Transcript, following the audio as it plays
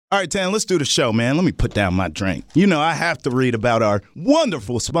All right, Tan, let's do the show, man. Let me put down my drink. You know, I have to read about our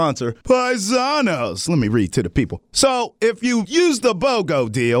wonderful sponsor, Paisanos. Let me read to the people. So, if you use the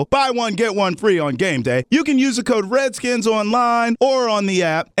BOGO deal, buy one, get one free on game day, you can use the code Redskins online or on the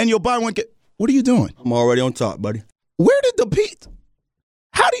app, and you'll buy one, get... What are you doing? I'm already on top, buddy. Where did the Pete...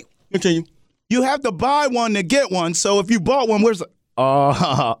 How do you... Continue. You have to buy one to get one, so if you bought one, where's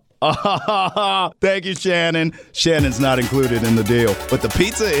the... Thank you, Shannon. Shannon's not included in the deal, but the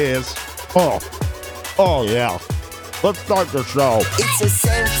pizza is. Oh yeah. Let's start the show. It's a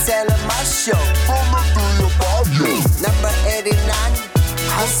Santana show. Number 89,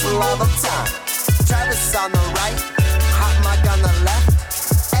 hustle all the time. Travis on the right, hot mic on the left.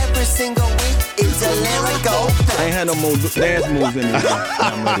 Every single week, it's a lyrical. I ain't had no more dance moves in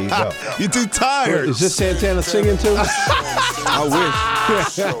there. You're too tired. Is this Santana singing too? I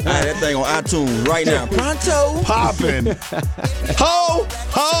wish. I had that thing on iTunes right now. Pronto. Poppin'. Ho,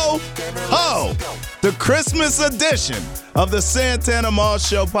 ho, ho. The Christmas edition of the Santana Moss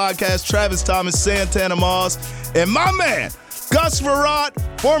Show podcast. Travis Thomas, Santana Moss, and my man, Gus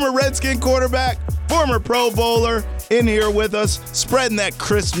Frerotte, former Redskin quarterback, former Pro Bowler, in here with us, spreading that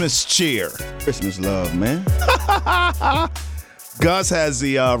Christmas cheer. Christmas love, man. Gus has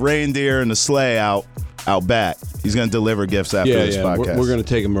the reindeer and the sleigh out back. He's going to deliver gifts after this podcast. We're going to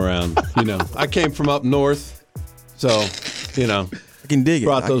take him around. You know, I came from up north, so, you know. I can dig it.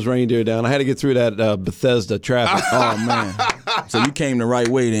 Brought those reindeer down. I had to get through that Bethesda traffic. Oh, man. So you came the right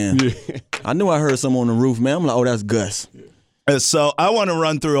way then. Yeah. I knew I heard someone on the roof, man. I'm like, oh, that's Gus. So I want to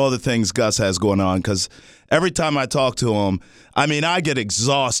run through all the things Gus has going on because every time I talk to him, I mean, I get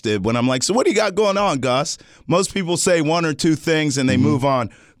exhausted when I'm like, so what do you got going on, Gus? Most people say one or two things and they move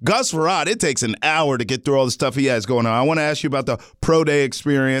on. Gus Frerotte, it takes an hour to get through all the stuff he has going on. I want to ask you about the pro day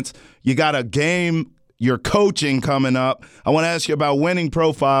experience. You got a game, your coaching coming up. I want to ask you about winning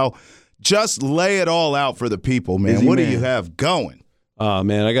profile. Just lay it all out for the people, man. What do you have going?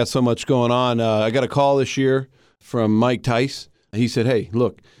 Man, I got so much going on. I got a call this year from Mike Tice. He said, hey,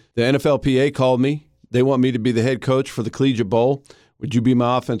 look, the NFLPA called me. They want me to be the head coach for the Collegiate Bowl. Would you be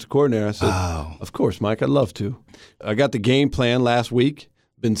my offensive coordinator? I said, Of course, Mike, I'd love to. I got the game plan last week.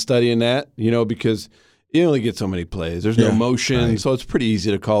 Been studying that, you know, because you only get so many plays. There's no motion, so it's pretty easy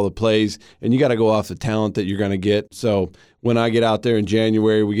to call the plays, and you got to go off the talent that you're going to get. So when I get out there in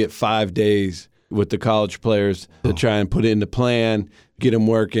January, we get 5 days with the college players to try and put it in the plan, get them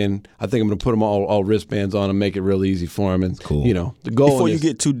working. I think I'm going to put them all wristbands on and make it real easy for them. And, you know, the goal Before you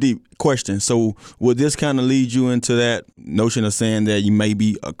get too deep, question. So would this kind of lead you into that notion of saying that you may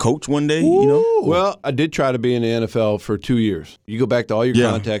be a coach one day, you know? Well, I did try to be in the NFL for 2 years. You go back to all your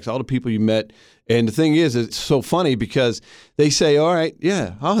contacts, all the people you met. And the thing is, it's so funny because they say, all right,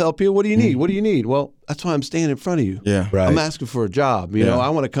 yeah, I'll help you. What do you need? What do you need? Well, that's why I'm standing in front of you. Yeah, right. I'm asking for a job. You know, I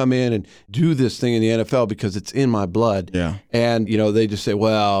want to come in and do this thing in the NFL because it's in my blood. Yeah. And, you know, they just say,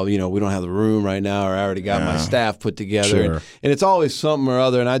 well, you know, we don't have the room right now, or I already got my staff put together. Sure. And it's always something or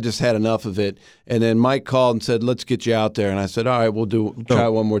other, and I just had enough of it. And then Mike called and said, let's get you out there. And I said, all right, we'll try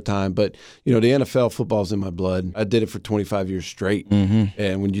it one more time. But, you know, the NFL football's in my blood. I did it for 25 years straight. Mm-hmm.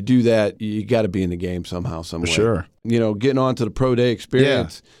 And when you do that, you got to be in the game somehow, some way. Sure. You know, getting on to the pro day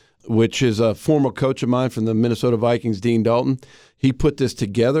experience, which is a former coach of mine from the Minnesota Vikings, Dean Dalton. He put this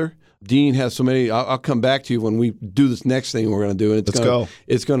together. Dean has so many. I'll come back to you when we do this next thing we're going to do. And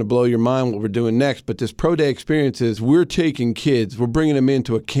it's going to blow your mind what we're doing next. But this pro day experience is we're taking kids, we're bringing them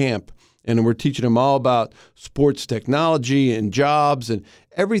into a camp, and we're teaching them all about sports technology and jobs and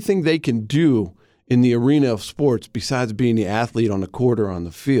everything they can do in the arena of sports besides being the athlete on the court or on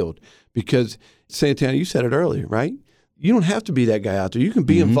the field. Because, Santana, you said it earlier, right? You don't have to be that guy out there. You can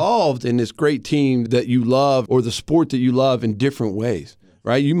be involved in this great team that you love or the sport that you love in different ways,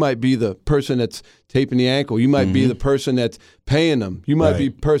 right? You might be the person that's taping the ankle. You might be the person that's paying them. You might be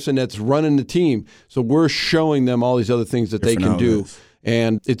the person that's running the team. So we're showing them all these other things that they can do.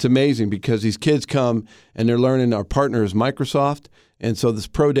 And it's amazing because these kids come and they're learning. Our partner is Microsoft. And so this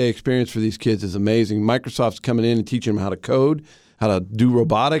pro day experience for these kids is amazing. Microsoft's coming in and teaching them how to code, how to do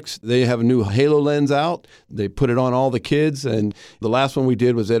robotics. They have a new HoloLens out. They put it on all the kids. And the last one we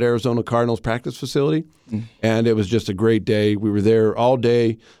did was at Arizona Cardinals practice facility. And it was just a great day. We were there all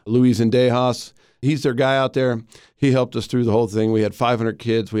day. Luis Indejas, he's their guy out there. He helped us through the whole thing. We had 500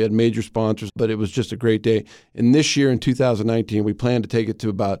 kids. We had major sponsors, but it was just a great day. And this year in 2019, we plan to take it to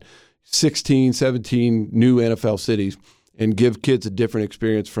about 16, 17 new NFL cities and give kids a different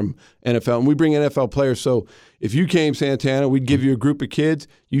experience from NFL. And we bring NFL players. So if you came, Santana, we'd give you a group of kids.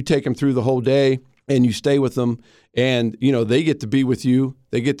 You take them through the whole day. and you stay with them, and they get to be with you.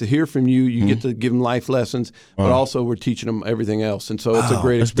 They get to hear from you. You get to give them life lessons, but also we're teaching them everything else. And so it's a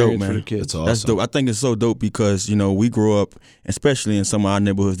great experience for the kids. That's awesome. That's dope. I think it's so dope because, we grow up, especially in some of our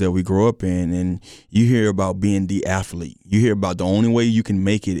neighborhoods that we grow up in, and you hear about being the athlete. You hear about the only way you can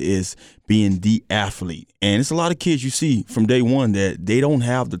make it is being the athlete. And it's a lot of kids you see from day one that they don't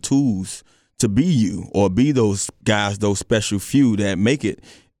have the tools to be you or be those guys, those special few that make it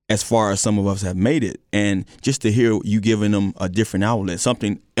as far as some of us have made it. And just to hear you giving them a different outlet,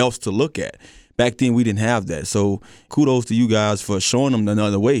 something else to look at. Back then, we didn't have that. So kudos to you guys for showing them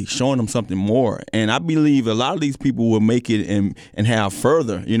another way, showing them something more. And I believe a lot of these people will make it and have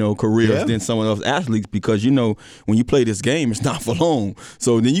further, careers than some of those athletes because, when you play this game, it's not for long.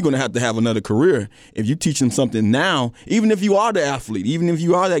 So then you're going to have another career. If you teach them something now, even if you are the athlete, even if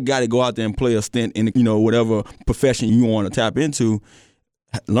you are that guy to go out there and play a stint in, whatever profession you want to tap into,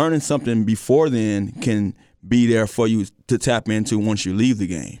 learning something before then can be there for you to tap into once you leave the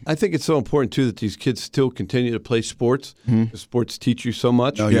game. I think it's so important, too, that these kids still continue to play sports. Sports teach you so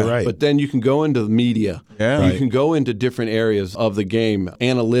much. Oh, you're right. But then you can go into the media. Yeah. You Right. can go into different areas of the game,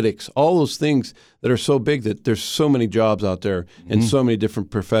 analytics, all those things that are so big that there's so many jobs out there and so many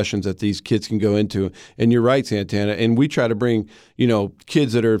different professions that these kids can go into. And you're right, Santana. And we try to bring,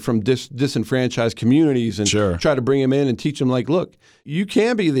 kids that are from disenfranchised communities and try to bring them in and teach them, look, you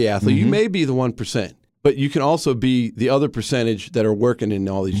can be the athlete. You may be the 1%. But you can also be the other percentage that are working in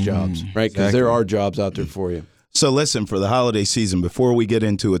all these jobs, right? Because there are jobs out there for you. So listen, for the holiday season, before we get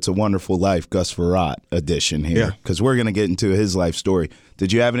into It's a Wonderful Life, Gus Frerotte edition here, because we're going to get into his life story.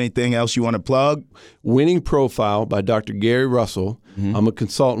 Did you have anything else you want to plug? Winning Profile by Dr. Gary Russell. I'm a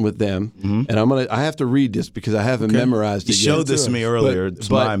consultant with them, and I have to read this because I haven't memorized it yet. You showed this to me earlier. It's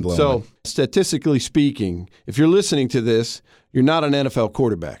mind-blowing. So statistically speaking, if you're listening to this, you're not an NFL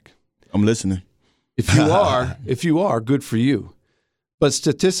quarterback. I'm listening. If you are, good for you. But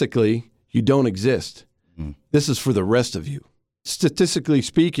statistically, you don't exist. This is for the rest of you. Statistically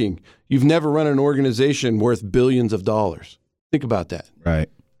speaking, you've never run an organization worth billions of dollars. Think about that. Right.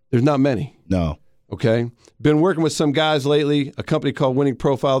 There's not many. No. Okay? Been working with some guys lately, a company called Winning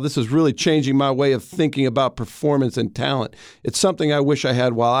Profile. This is really changing my way of thinking about performance and talent. It's something I wish I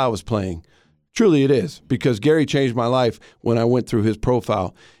had while I was playing. Truly it is, because Gary changed my life when I went through his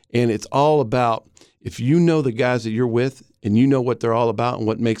profile. And it's all about, if you know the guys that you're with and you know what they're all about and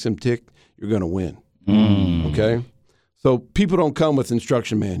what makes them tick, you're going to win. Okay? So people don't come with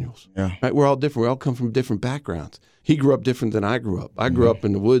instruction manuals. Yeah. Right? We're all different. We all come from different backgrounds. He grew up different than I grew up. I grew up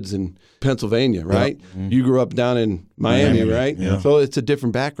in the woods in Pennsylvania, right? You grew up down in Miami, right? Yeah. So it's a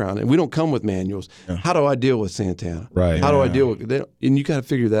different background. And we don't come with manuals. How do I deal with Santana? Right. How do I deal with it? And you got to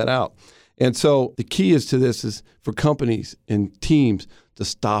figure that out. And so the key is to this is for companies and teams to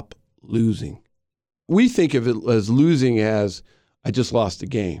stop losing. We think of it as losing as I just lost a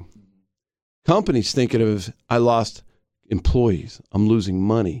game. Companies think of it as I lost employees. I'm losing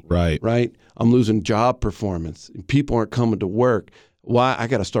money. Right. I'm losing job performance. People aren't coming to work. Why? I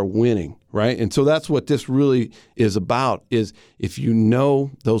got to start winning, right? And so that's what this really is about, is if you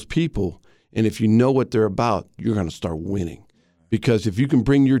know those people and if you know what they're about, you're going to start winning. Because if you can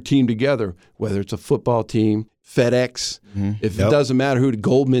bring your team together, whether it's a football team, FedEx, if it doesn't matter who,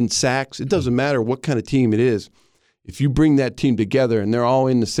 Goldman Sachs, it doesn't matter what kind of team it is. If you bring that team together and they're all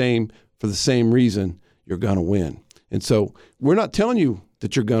for the same reason, you're going to win. And so we're not telling you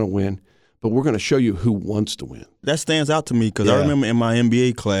that you're going to win, but we're going to show you who wants to win. That stands out to me because I remember in my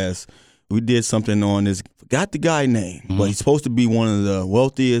MBA class, we did something on this, forgot the guy's name, but he's supposed to be one of the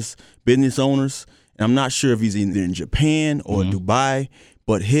wealthiest business owners. And I'm not sure if he's either in Japan or Dubai,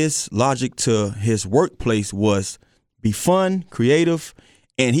 but his logic to his workplace was be fun, creative,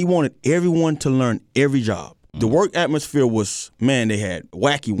 and he wanted everyone to learn every job. The work atmosphere was, they had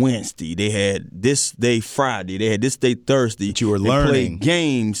Wacky Wednesday, they had this day Friday, they had this day Thursday. But you were they learning. played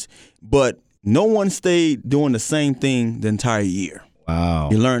games, but no one stayed doing the same thing the entire year. Wow.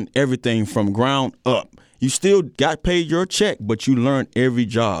 You learned everything from ground up. You still got paid your check, but you learned every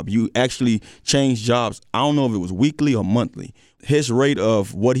job. You actually changed jobs. I don't know if it was weekly or monthly. His rate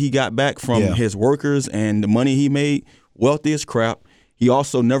of what he got back from his workers and the money he made, wealthy as crap. He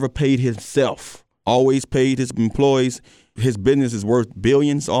also never paid himself. Always paid his employees. His business is worth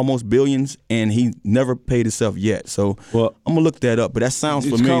billions, almost billions, and he never paid himself yet. So I'm going to look that up. But that sounds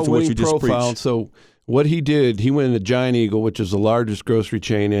familiar to what you just preached. So what he did, he went into Giant Eagle, which is the largest grocery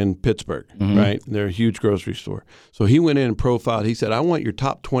chain in Pittsburgh, right? They're a huge grocery store. So he went in and profiled. He said, I want your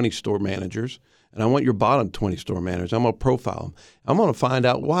top 20 store managers, and I want your bottom 20 store managers. I'm going to profile them. I'm going to find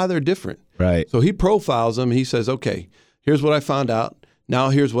out why they're different. Right. So he profiles them. He says, okay, here's what I found out. Now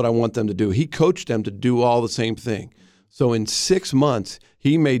here's what I want them to do. He coached them to do all the same thing. So in 6 months,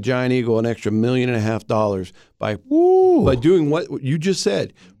 he made Giant Eagle an extra $1.5 million by doing what you just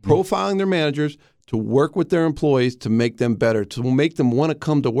said, profiling their managers, to work with their employees to make them better, to make them want to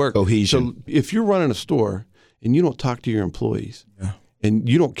come to work. Cohesion. So if you're running a store and you don't talk to your employees and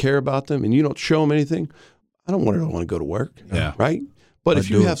you don't care about them and you don't show them anything, I don't want to go to work, right? But if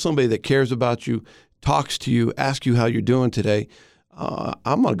you have somebody that cares about you, talks to you, asks you how you're doing today,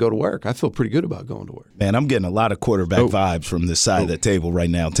 I'm going to go to work. I feel pretty good about going to work. Man, I'm getting a lot of quarterback vibes from this side of the table right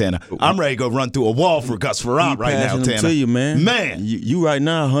now, Tanner. I'm ready to go run through a wall for Gus Frerotte right now, Tanner. To you, man. You right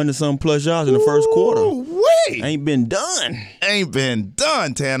now 100-something plus yards in the first quarter. Ain't been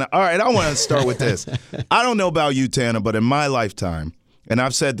done. Tanner. All right, I want to start with this. I don't know about you, Tanner, but in my lifetime, and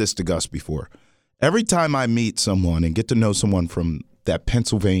I've said this to Gus before, every time I meet someone and get to know someone from that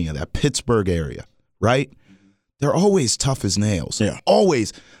Pennsylvania, that Pittsburgh area, right? They're always tough as nails. Yeah.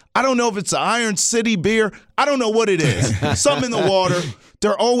 Always. I don't know if it's the Iron City beer. I don't know what it is. Something in the water.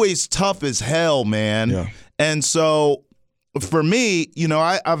 They're always tough as hell, man. Yeah. And so for me,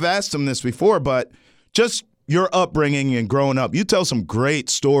 I've asked him this before, but just your upbringing and growing up, you tell some great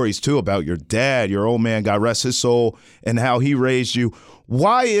stories, too, about your dad, your old man, God rest his soul, and how he raised you.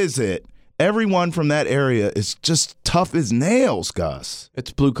 Why is it everyone from that area is just tough as nails, Gus?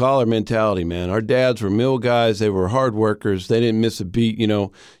 It's blue-collar mentality, man. Our dads were mill guys. They were hard workers. They didn't miss a beat.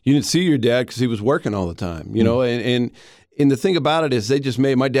 You didn't see your dad because he was working all the time, and the thing about it is they just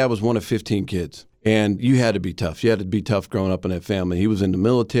my dad was one of 15 kids, and you had to be tough. You had to be tough growing up in that family. He was in the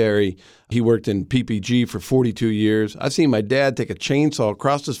military. He worked in PPG for 42 years. I've seen my dad take a chainsaw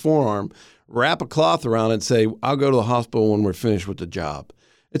across his forearm, wrap a cloth around it, and say, I'll go to the hospital when we're finished with the job.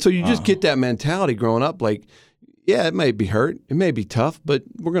 And so you just get that mentality growing up, like, yeah, it may be hurt, it may be tough, but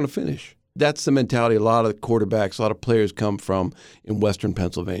we're going to finish. That's the mentality a lot of quarterbacks, a lot of players come from in Western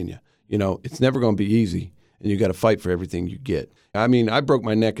Pennsylvania. It's never going to be easy, and you got to fight for everything you get. I mean, I broke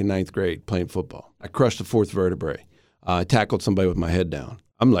my neck in 9th grade playing football. I crushed the 4th vertebrae. I tackled somebody with my head down.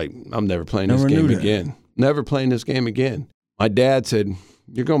 I'm like, I'm never playing this game again. Never playing this game again. My dad said,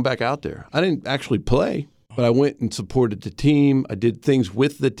 you're going back out there. I didn't actually play. But I went and supported the team. I did things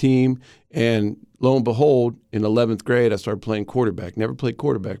with the team. And lo and behold, in 11th grade, I started playing quarterback. Never played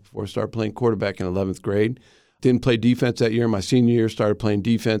quarterback before. I started playing quarterback in 11th grade. Didn't play defense that year. My senior year, started playing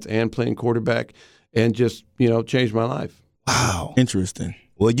defense and playing quarterback and just, changed my life. Wow. Interesting.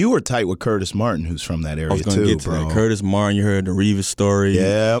 Well, you were tight with Curtis Martin, who's from that area, I was going to get to bro. that. Curtis Martin, you heard the Reeves story.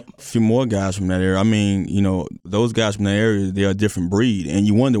 Yep. A few more guys from that area. I mean, those guys from that area, they're a different breed, and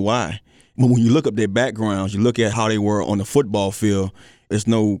you wonder why. But when you look up their backgrounds, you look at how they were on the football field, there's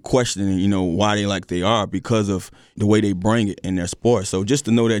no questioning, why they like they are because of the way they bring it in their sport. So just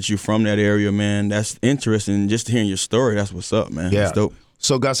to know that you're from that area, man, that's interesting. Just hearing your story, that's what's up, man. Yeah. That's dope.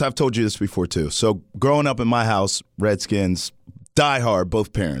 So, Gus, I've told you this before, too. So growing up in my house, Redskins, diehard,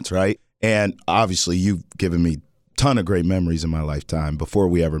 both parents, right? And obviously you've given me a ton of great memories in my lifetime before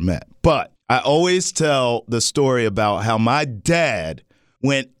we ever met. But I always tell the story about how my dad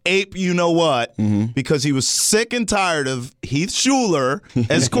went ape you-know-what because he was sick and tired of Heath Schuler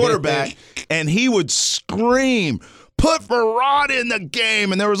as quarterback, and he would scream, put Frerotte in the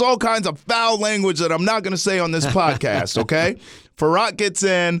game, and there was all kinds of foul language that I'm not going to say on this podcast, okay? Frerotte gets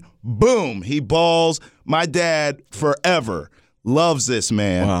in, boom, he balls. My dad forever loves this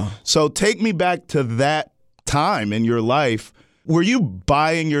man. Wow. So take me back to that time in your life. Were you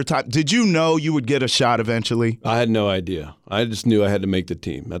buying your time? Did you know you would get a shot eventually? I had no idea. I just knew I had to make the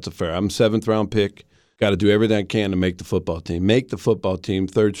team. That's a fair. I'm 7th round pick. Got to do everything I can to make the football team. Make the football team,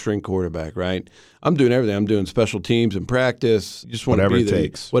 3rd string quarterback, right? I'm doing everything. I'm doing special teams and practice. Just want to be there.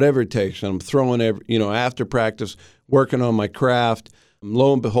 Whatever it takes. And I'm throwing after practice, working on my craft.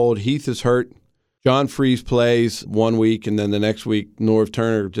 Lo and behold, Heath is hurt. John Freeze plays 1 week, and then the next week, Norv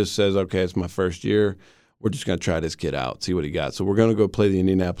Turner just says, okay, it's my first year. We're just going to try this kid out, see what he got. So we're going to go play the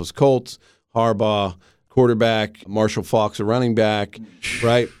Indianapolis Colts, Harbaugh, quarterback, Marshall Faulk, a running back,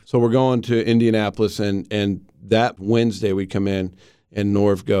 right? So we're going to Indianapolis, and that Wednesday we come in, and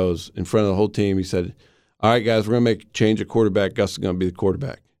Norv goes in front of the whole team. He said, all right, guys, we're going to change a quarterback. Gus is going to be the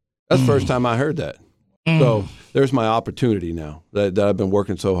quarterback. That's the first time I heard that. So there's my opportunity now that I've been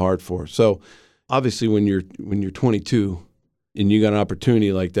working so hard for. So obviously when you're 22 and you got an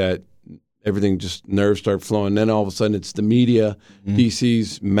opportunity like that, everything just nerves start flowing. Then all of a sudden it's the media,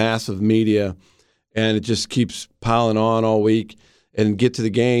 DC's massive media, and it just keeps piling on all week. And get to the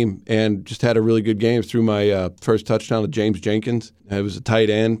game and just had a really good game. Threw my first touchdown to James Jenkins. It was a tight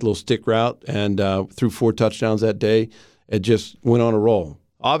end, little stick route, and threw 4 touchdowns that day. It just went on a roll.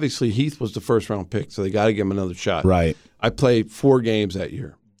 Obviously, Heath was the first-round pick, so they got to give him another shot. Right. I played 4 games that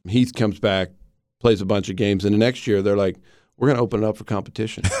year. Heath comes back, plays a bunch of games, and the next year they're like, we're going to open it up for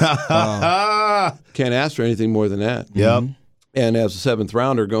competition. Can't ask for anything more than that. Yep. And as a 7th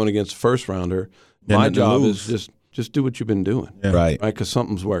rounder going against a first rounder, my job is just do what you've been doing. Yeah. Right. Because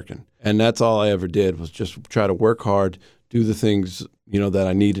something's working. And that's all I ever did was just try to work hard, do the things, that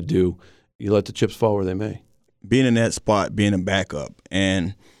I need to do. You let the chips fall where they may. Being in that spot, being a backup,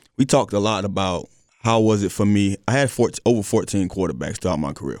 and we talked a lot about how was it for me. I had over 14 quarterbacks throughout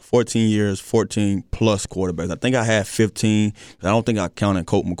my career. 14 years, 14 plus quarterbacks. I think I had 15. I don't think I counted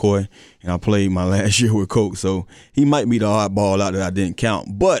Colt McCoy, and I played my last year with Colt, so he might be the oddball out that I didn't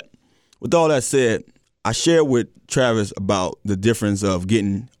count. But with all that said, I shared with Travis about the difference of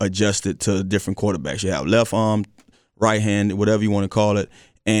getting adjusted to different quarterbacks. You have left arm, right hand, whatever you want to call it,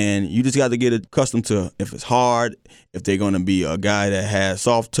 and you just got to get accustomed to if it's hard, if they're going to be a guy that has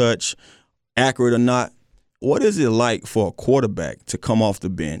soft touch, accurate or not. What is it like for a quarterback to come off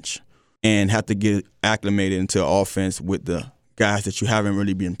the bench and have to get acclimated into offense with the guys that you haven't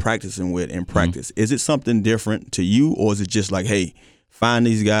really been practicing with in practice? Mm-hmm. Is it something different to you, or is it just like, hey, find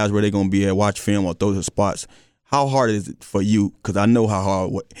these guys where they're going to be at, watch film or throw the spots? How hard is it for you? Because I know how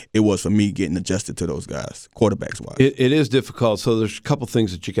hard it was for me getting adjusted to those guys, quarterbacks-wise. It is difficult. So there's a couple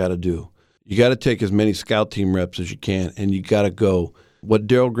things that you got to do. You got to take as many scout team reps as you can, and you got to go. What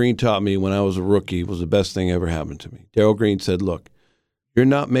Darryl Green taught me when I was a rookie was the best thing ever happened to me. Darryl Green said, look, you're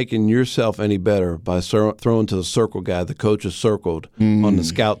not making yourself any better by throwing to the circle guy the coach has circled on the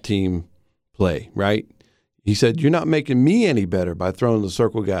scout team play, right? He said, you're not making me any better by throwing the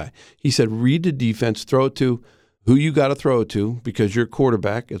circle guy. He said, read the defense, throw it to who you got to throw it to because you're a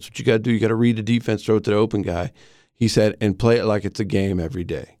quarterback. That's what you got to do. You got to read the defense, throw it to the open guy. He said, and play it like it's a game every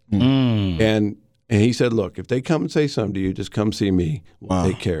day. And he said, look, if they come and say something to you, just come see me. We'll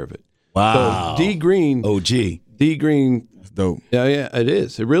take care of it. Wow. So D. Green. OG. D. Green. That's dope. Yeah, it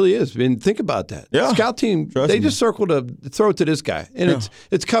is. It really is. I mean, think about that. Yeah. Scout team, they just circle to throw it to this guy. And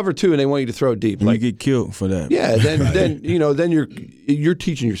it's cover 2, and they want you to throw it deep. And you get killed for that. Yeah, then you're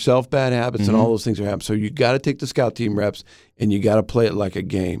teaching yourself bad habits and all those things are happening. So you got to take the scout team reps and you got to play it like a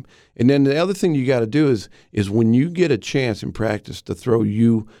game. And then the other thing you got to do is when you get a chance in practice to throw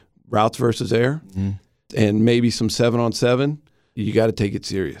you routes versus air and maybe some 7-on-7, you got to take it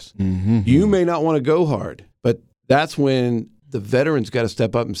serious. You may not want to go hard, but that's when the veterans got to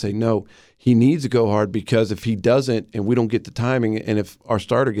step up and say, no, he needs to go hard because if he doesn't and we don't get the timing and if our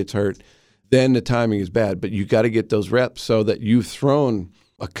starter gets hurt, then the timing is bad. But you got to get those reps so that you've thrown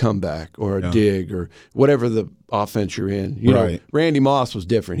a comeback or a dig or whatever the offense you're in. You know, Randy Moss was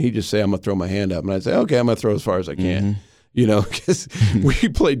different. He'd just say, I'm going to throw my hand up. And I'd say, okay, I'm going to throw as far as I can. You know, because we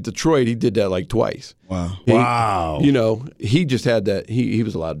played Detroit, he did that like twice. Wow. You know, he just had that. He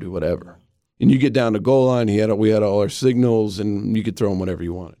was allowed to do whatever. And you get down the goal line, we had all our signals, and you could throw him whatever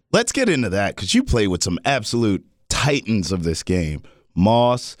you wanted. Let's get into that because you played with some absolute titans of this game.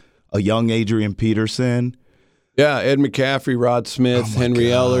 Moss, a young Adrian Peterson. Yeah, Ed McCaffrey, Rod Smith, Henry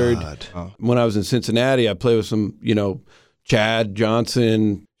Ellard. When I was in Cincinnati, I played with some, Chad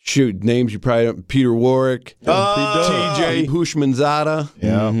Johnson. Shoot, names you probably don't. Peter Warwick, TJ Hushmanzada.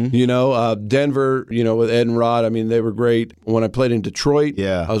 Denver, with Ed and Rod. I mean, they were great. When I played in Detroit,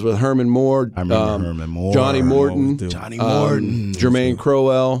 I was with Herman Moore. I remember Herman Moore. Johnny Morton. Jermaine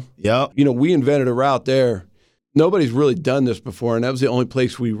Crowell. Yep. We invented a route there. Nobody's really done this before, and that was the only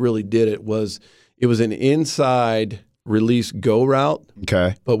place we really did it. It was an inside release go route.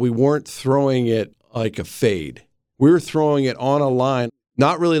 Okay. But we weren't throwing it like a fade. We were throwing it on a line.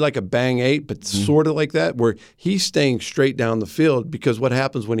 Not really like a bang 8, but sort of like that, where he's staying straight down the field because what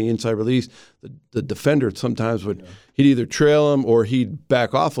happens when he inside release, the defender sometimes he'd either trail him or he'd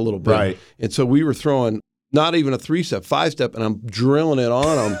back off a little bit. Right. And so we were throwing not even a 3-step, 5-step, and I'm drilling it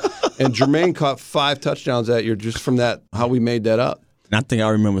on him. And Jermaine caught 5 touchdowns that year just from that, how we made that up. And I think I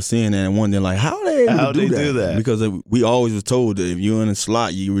remember seeing that and wondering, like, how they able to do that? Because we always was told that if you're in a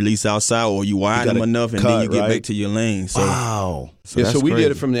slot, you release outside or you wide them enough and then you get back to your lane. So, wow. So we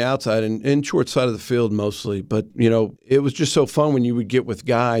did it from the outside and short side of the field mostly. But, it was just so fun when you would get with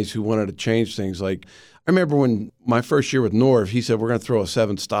guys who wanted to change things. Like, I remember when my first year with Norv, he said, we're going to throw a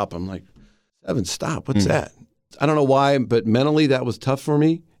 7-stop. I'm like, 7-stop? What's that? I don't know why, but mentally that was tough for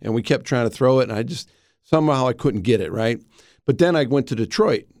me. And we kept trying to throw it, and I just somehow I couldn't get it, right? But then I went to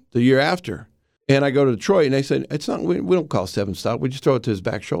Detroit the year after, and I go to Detroit, and they said, it's not. We don't call 7-stop. We just throw it to his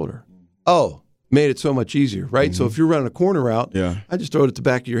back shoulder. Oh, made it so much easier, right? So if you're running a corner route, I just throw it at the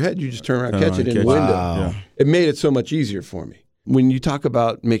back of your head. You just turn around, catch it in the window. Wow. It made it so much easier for me. When you talk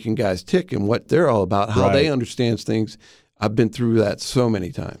about making guys tick and what they're all about, how they understand things, I've been through that so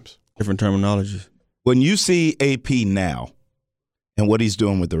many times. Different terminologies. When you see AP now and what he's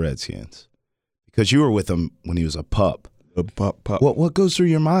doing with the Redskins, because you were with him when he was a pup, what goes through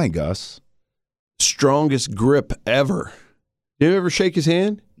your mind, Gus? Strongest grip ever. You ever shake his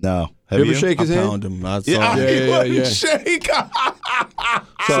hand? No. Have you ever shake his hand? Pound him. I saw Yeah. Shake.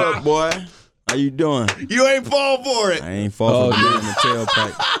 What's up, boy? How you doing? You ain't fall for it. I ain't fall for being in the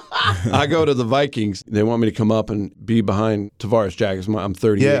tailpipe. I go to the Vikings. They want me to come up and be behind Tavares Jack. I'm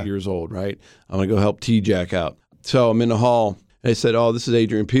 38 years old, right? I'm going to go help T-Jack out. So I'm in the hall. They said, oh, this is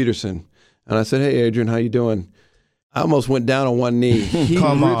Adrian Peterson. And I said, hey, Adrian, how you doing? I almost went down on one knee. He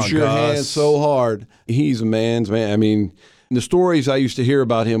grips your hand so hard. He's a man's man. I mean, the stories I used to hear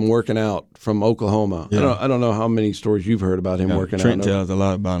about him working out from Oklahoma. Yeah. I don't know how many stories you've heard about him working out. Trent tells a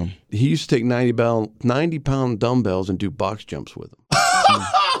lot about him. He used to take 90-pound dumbbells and do box jumps with them.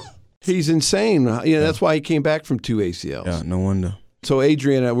 He's insane. That's why he came back from 2 ACLs. Yeah, no wonder. So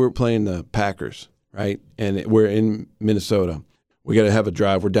Adrian and I, we're playing the Packers, right? And we're in Minnesota. We got to have a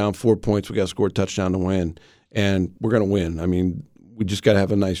drive. We're down 4 points. We got to score a touchdown to win. And we're going to win. I mean, we just got to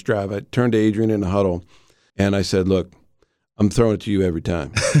have a nice drive. I turned to Adrian in the huddle, and I said, look, I'm throwing it to you every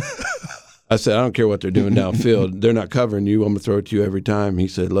time. I said, I don't care what they're doing downfield. They're not covering you. I'm going to throw it to you every time. He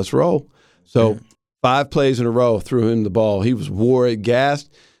said, let's roll. So 5 plays in a row, threw him the ball. He was worried,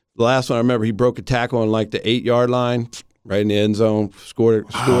 gassed. The last one I remember, he broke a tackle on like the 8-yard line, right in the end zone, scored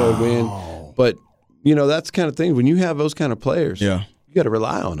a win. But, that's the kind of thing. When you have those kind of players, you got to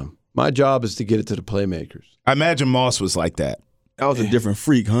rely on them. My job is to get it to the playmakers. I imagine Moss was like that. That was a different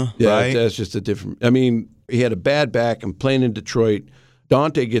freak, huh? Yeah, right? That's just a different. I mean, he had a bad back. I'm playing in Detroit.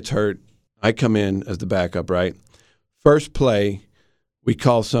 Dante gets hurt. I come in as the backup, right? First play, we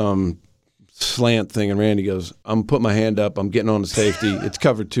call some slant thing, and Randy goes, I'm putting my hand up. I'm getting on the safety. It's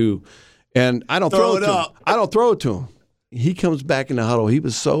covered 2. And I don't throw it to him. I don't throw it to him. He comes back in the huddle. He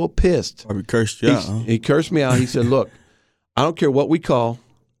was so pissed. Probably cursed you out, huh? He cursed me out. He said, look, I don't care what we call.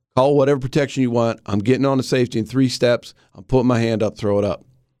 Call whatever protection you want. I'm getting on the safety in 3 steps. I'm putting my hand up, throw it up.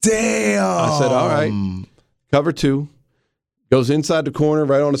 Damn. I said, all right. Cover 2. Goes inside the corner,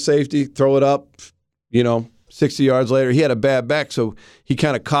 right on the safety, throw it up. 60 yards later, he had a bad back, so he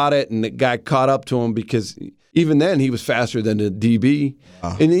kind of caught it, and the guy caught up to him because even then he was faster than the DB.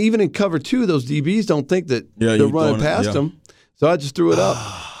 Wow. And even in cover 2, those DBs don't think that they're running past him. So I just threw it up.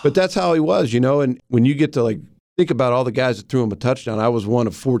 But that's how he was, and when you get to think about all the guys that threw him a touchdown. I was one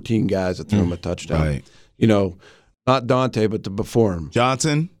of 14 guys that threw him a touchdown. Right. Not Dante, but before him.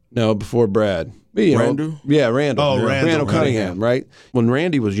 Johnson? No, before Brad. Randall? Yeah, Randall. Oh, Randall Cunningham, right? When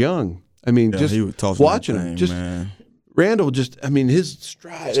Randy was young, I mean, just watching him, Randall his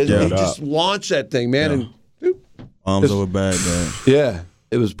stride, he just launched that thing, man. Yeah. And arms over bad, man. Yeah,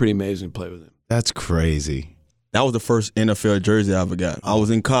 it was pretty amazing to play with him. That's crazy. That was the first NFL jersey I ever got. I was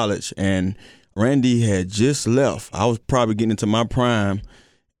in college, and Randy had just left. I was probably getting into my prime,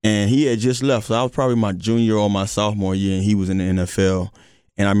 and he had just left. So I was probably my junior or my sophomore year, and he was in the NFL.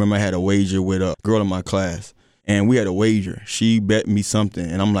 And I remember I had a wager with a girl in my class, and we had a wager. She bet me something,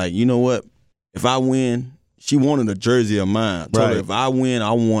 and I'm like, you know what? If I win, she wanted a jersey of mine. I told her, if I win,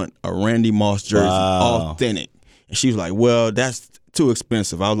 I want a Randy Moss jersey, authentic. And she was like, well, that's too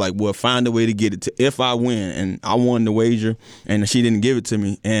expensive. I was like, well, find a way to get it to if I win. And I won the wager, and she didn't give it to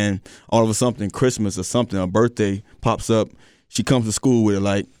me. And all of a sudden, Christmas or something, a birthday pops up. She comes to school with it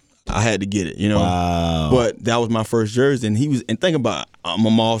like, I had to get it, Wow. But that was my first jersey, and think about it, I'm a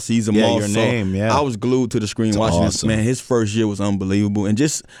Moss, he's a Moss. Your name, I was glued to the screen watching this. Man, his first year was unbelievable, and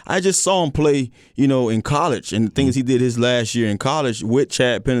I just saw him play, in college, and the things he did his last year in college with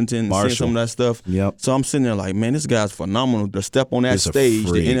Chad Pennington, and seeing some of that stuff. Yep. So I'm sitting there like, man, this guy's phenomenal to step on that stage,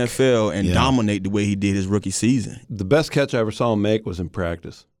 the NFL, and dominate the way he did his rookie season. The best catch I ever saw him make was in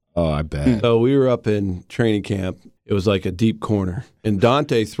practice. Oh, I bet. So we were up in training camp. It was like a deep corner. And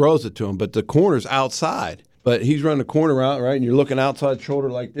Dante throws it to him, but the corner's outside. But he's running the corner out, right? And you're looking outside shoulder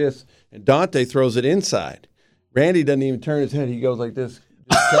like this. And Dante throws it inside. Randy doesn't even turn his head. He goes like this.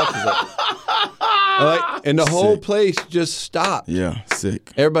 Just catches it. Right? And the whole place just stopped. Yeah,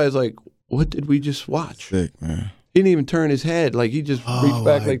 sick. Everybody's like, what did we just watch? Sick, man. He didn't even turn his head. Like, he just reached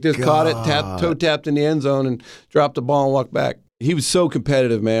back like this, caught it, toe tapped in the end zone, and dropped the ball and walked back. He was so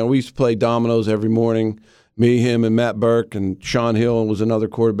competitive, man. We used to play dominoes every morning. Me, him, and Matt Burke, and Sean Hill was another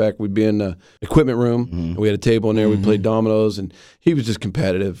quarterback. We'd be in the equipment room. And we had a table in there. We played dominoes, and he was just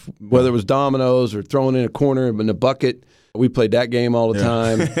competitive. Whether it was dominoes or throwing in a corner in a bucket, we played that game all the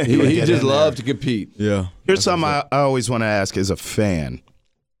time. He just loved to compete. Yeah. Here's something I always want to ask as a fan.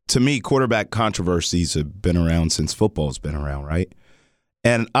 To me, quarterback controversies have been around since football's been around, right?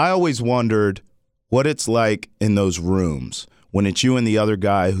 And I always wondered, what it's like in those rooms when it's you and the other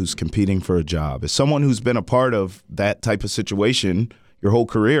guy who's competing for a job. As someone who's been a part of that type of situation your whole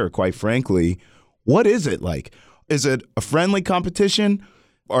career, quite frankly, what is it like? Is it a friendly competition?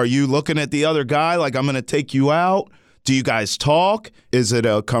 Are you looking at the other guy like, I'm going to take you out? Do you guys talk? Is it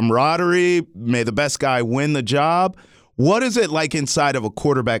a camaraderie? May the best guy win the job? What is it like inside of a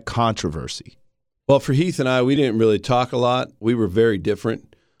quarterback controversy? Well, for Heath and I, we didn't really talk a lot. We were very different.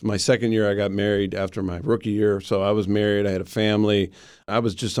 My second year, I got married after my rookie year. So I was married. I had a family. I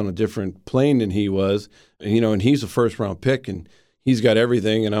was just on a different plane than he was. And, you know, and he's a first-round pick, and he's got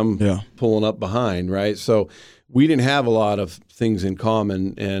everything, and I'm pulling up behind, right? So we didn't have a lot of things in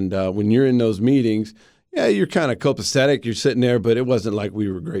common. And when you're in those meetings, yeah, you're kind of copacetic. You're sitting there, but it wasn't like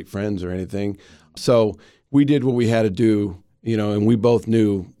we were great friends or anything. So we did what we had to do, you know, and we both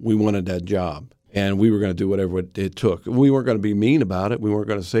knew we wanted that job. And we were going to do whatever it took. We weren't going to be mean about it. We weren't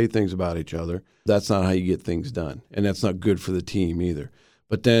going to say things about each other. That's not how you get things done. And that's not good for the team either.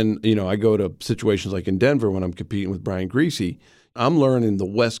 But then, you know, I go to situations like in Denver when I'm competing with Brian Griese. I'm learning the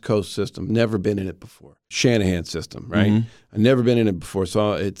West Coast system. Never been in it before. Shanahan system, right? Mm-hmm. I've never been in it before,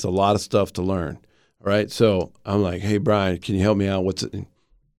 so it's a lot of stuff to learn. All right? So I'm like, hey, Brian, can you help me out? What's it?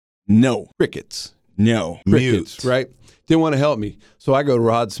 No. Crickets. No. Crickets, right? Didn't want to help me. So I go to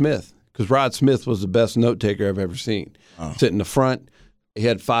Rod Smith. Because Rod Smith was the best note taker I've ever seen. Oh. Sitting in the front, he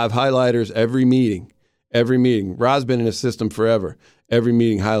had 5 highlighters every meeting. Every meeting. Rod's been in the system forever. Every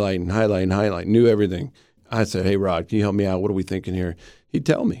meeting, highlighting, knew everything. I said, hey, Rod, can you help me out? What are we thinking here? He'd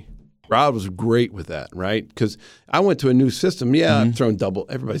tell me. Rod was great with that, right? Because I went to a new system. Yeah, I'm throwing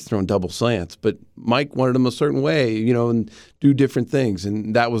everybody's throwing double slants, but Mike wanted them a certain way, you know, and do different things.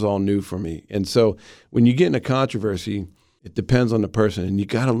 And that was all new for me. And so when you get in a controversy, it depends on the person, and you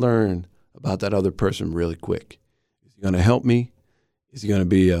got to learn about that other person really quick. Is he going to help me? Is he going to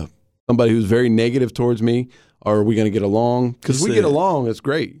be somebody who's very negative towards me, or are we going to get along? Because we get along, it's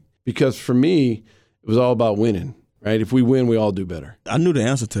great. Because for me, it was all about winning, right? If we win, we all do better. I knew the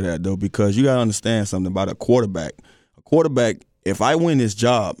answer to that, though, because you got to understand something about a quarterback. A quarterback, if I win this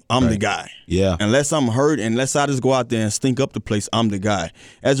job, I'm the guy. Yeah. Unless I'm hurt, unless I just go out there and stink up the place, I'm the guy.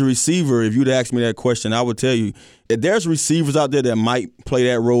 As a receiver, if you'd ask me that question, I would tell you, there's receivers out there that might play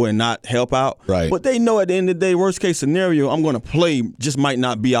that role and not help out. Right. But they know at the end of the day, worst case scenario, I'm going to play, just might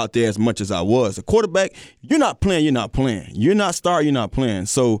not be out there as much as I was. A quarterback, you're not playing, you're not playing. You're not starting, you're not playing.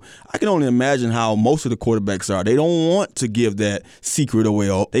 So I can only imagine how most of the quarterbacks are. They don't want to give that secret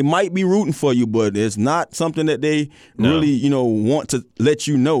away. They might be rooting for you, but it's not something that they really, you know, want to let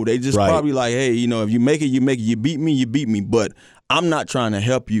you know. They just probably like, hey, you know, if you make it, you make it. You beat me. But I'm not trying to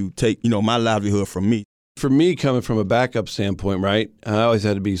help you take, you know, my livelihood from me. For me, coming from a backup standpoint, right, I always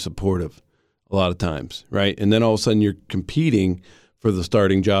had to be supportive a lot of times, right? And then all of a sudden you're competing for the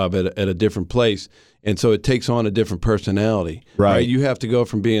starting job at a different place. And so it takes on a different personality, right? You have to go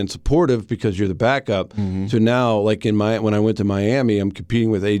from being supportive because you're the backup to now, like when I went to Miami, I'm competing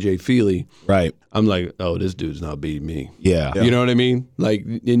with A.J. Feely. Right. I'm like, oh, this dude's not beating me. Yeah. You know what I mean? Like,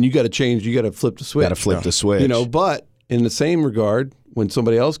 and you got to change, you got to flip the switch. Got to flip the switch. You know, but in the same regard, when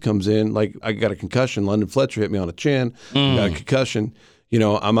somebody else comes in, like I got a concussion, London Fletcher hit me on the chin, got a concussion, you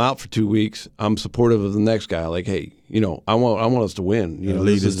know, I'm out for 2 weeks. I'm supportive of the next guy. Like, hey, you know, I want us to win. You know,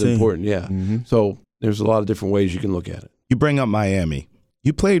 this is important. Yeah. So there's a lot of different ways you can look at it. You bring up Miami.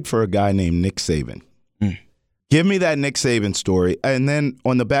 You played for a guy named Nick Saban. Give me that Nick Saban story. And then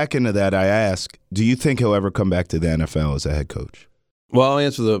on the back end of that, I ask, do you think he'll ever come back to the NFL as a head coach? Well, I'll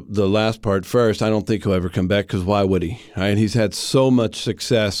answer the last part first. I don't think he'll ever come back because why would he? Right? He's had so much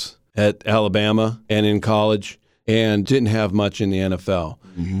success at Alabama and in college and didn't have much in the NFL.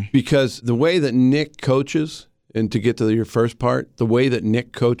 Because the way that Nick coaches, and to get to your first part, the way that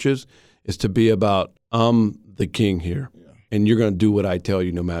Nick coaches is to be about, I'm the king here, and you're going to do what I tell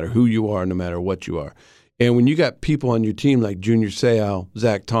you no matter who you are, no matter what you are. And when you got people on your team like Junior Seau,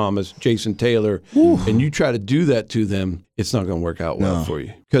 Zach Thomas, Jason Taylor, and you try to do that to them, it's not going to work out well for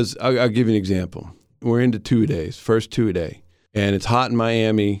you. Because I'll give you an example. We're into 2-a-days, first 2-a-day, and it's hot in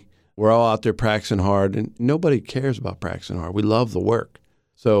Miami. We're all out there practicing hard, and nobody cares about practicing hard. We love the work.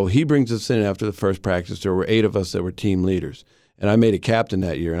 So he brings us in after the first practice. There were 8 of us that were team leaders, and I made a captain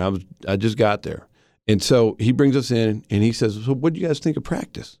that year, and I just got there. And so he brings us in, and he says, so what do you guys think of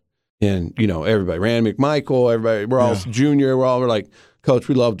practice? And, you know, everybody, Rand McMichael, everybody, we're all junior. We're like, Coach,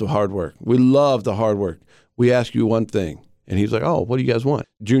 we love the hard work. We love the hard work. We ask you one thing. And he's like, oh, what do you guys want?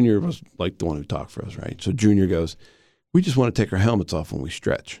 Junior was like the one who talked for us, right? So Junior goes, we just want to take our helmets off when we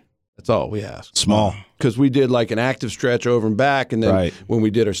stretch. That's all we ask. Small. Because we did like an active stretch over and back. And then when we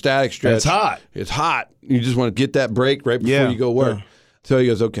did our static stretch. It's hot. It's hot. You just want to get that break right before you go work. So he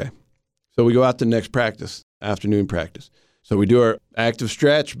goes, okay. So we go out to the next practice, afternoon practice. So we do our active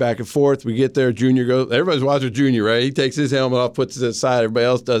stretch back and forth. We get there. Junior goes. Everybody's watching Junior, right? He takes his helmet off, puts it aside. Everybody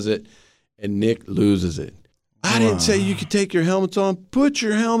else does it. And Nick loses it. I didn't say you could take your helmets on. Put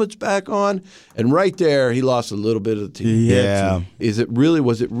your helmets back on. And right there, he lost a little bit of the team. Yeah. Was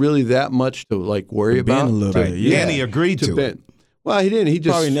it really that much to worry about? A little bit. Yeah, and he agreed to it. Well, he didn't. He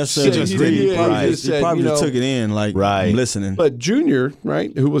just Probably necessarily just agreed. did. Probably, just he said, probably just took it in, like, I'm listening. But Junior,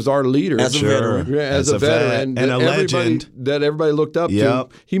 right, who was our leader. As a veteran. Yeah, as a veteran. And a legend. That everybody looked up to.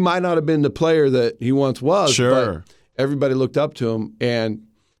 He might not have been the player that he once was, but everybody looked up to him, and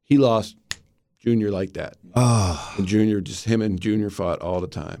he lost Junior like that. And him and Junior fought all the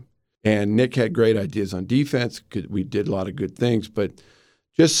time. And Nick had great ideas on defense. We did a lot of good things, but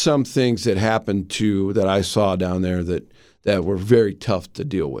just some things that happened that I saw down there that were very tough to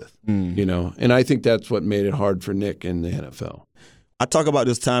deal with, And I think that's what made it hard for Nick in the NFL. I talk about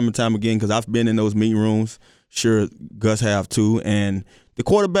this time and time again because I've been in those meeting rooms. Sure, Gus have too. And the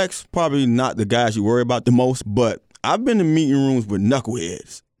quarterback's probably not the guys you worry about the most, but I've been in meeting rooms with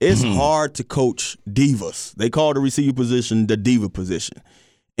knuckleheads. It's hard to coach divas. They call the receiver position the diva position.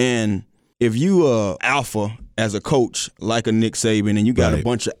 And if you are alpha as a coach, like a Nick Saban, and you got a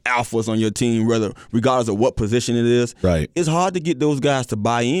bunch of alphas on your team, regardless of what position it is, it's hard to get those guys to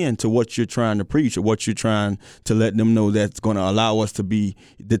buy in to what you're trying to preach or what you're trying to let them know that's going to allow us to be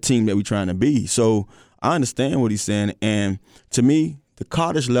the team that we're trying to be. So I understand what he's saying. And to me, the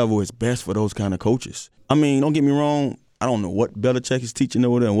college level is best for those kind of coaches. I mean, don't get me wrong. I don't know what Belichick is teaching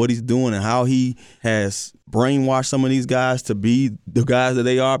over there and what he's doing and how he has brainwashed some of these guys to be the guys that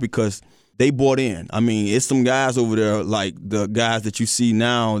they are because they bought in. I mean, it's some guys over there like the guys that you see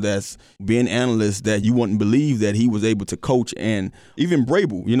now that's being analysts that you wouldn't believe that he was able to coach. And even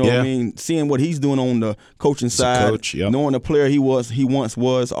Brable, what I mean, seeing what he's doing on the coaching side, knowing the player he once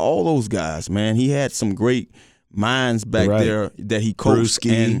was, all those guys, man, he had some great minds back there that he coached.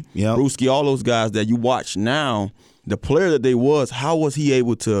 Brewski, all those guys that you watch now, the player that they was, how was he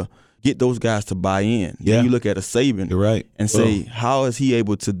able to get those guys to buy in? Then you look at a Saban and say, how is he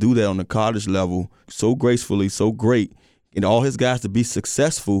able to do that on the college level so gracefully, so great, and all his guys to be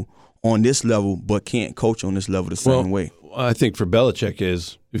successful on this level but can't coach on this level the same way? I think for Belichick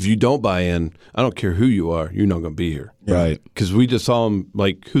is, if you don't buy in, I don't care who you are, you're not going to be here. Right. Because we just saw him,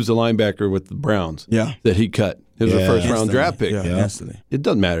 who's the linebacker with the Browns that he cut? It was a first-round draft pick. Instantly. It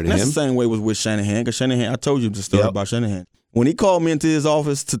doesn't matter to him. That's the same way it was with Shanahan, because Shanahan, I told you the story about Shanahan. When he called me into his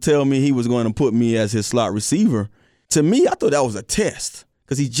office to tell me he was going to put me as his slot receiver, to me, I thought that was a test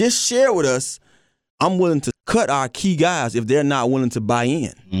because he just shared with us, I'm willing to cut our key guys if they're not willing to buy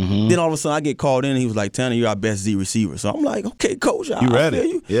in. Then all of a sudden I get called in and he was like, Tanner, you're our best Z receiver. So I'm like, okay, coach, I ready? feel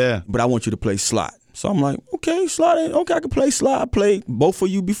you. Yeah. But I want you to play slot. So I'm like, okay, slot in. Okay, I can play slot. I played both for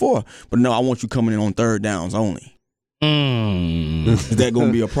you before. But no, I want you coming in on third downs only. Is that going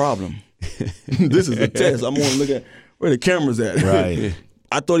to be a problem? This is a test. I'm going to look at where the camera's at. Right.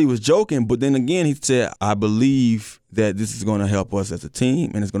 I thought he was joking, but then again, he said, I believe that this is going to help us as a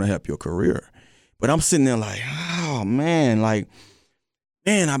team and it's going to help your career. But I'm sitting there like, oh, man,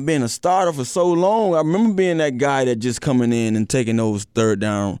 I've been a starter for so long. I remember being that guy that just coming in and taking those third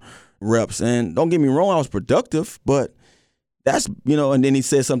down reps. And don't get me wrong, I was productive, but that's, and then he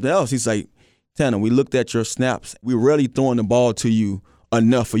said something else. He's like, Tanner, we looked at your snaps. We're really throwing the ball to you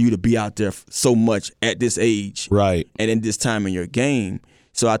enough for you to be out there so much at this age. Right. And in this time in your game.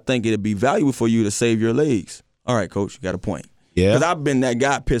 So I think it'd be valuable for you to save your legs. All right, coach, you got a point. Yeah. Because I've been that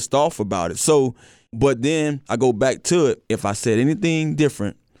guy pissed off about it. So, but then I go back to it. If I said anything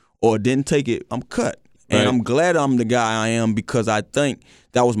different or didn't take it, I'm cut. And I'm glad I'm the guy I am because I think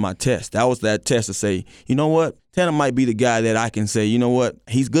that was my test. That was that test to say, you know what? Tanner might be the guy that I can say, you know what?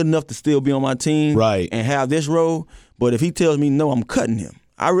 He's good enough to still be on my team and have this role. But if he tells me no, I'm cutting him.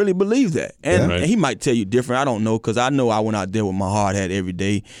 I really believe that. And he might tell you different. I don't know because I know I went out there with my hard hat every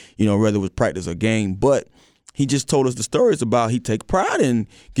day, whether it was practice or game. But he just told us the stories about he take pride in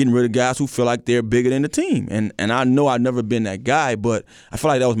getting rid of guys who feel like they're bigger than the team. And I know I've never been that guy, but I feel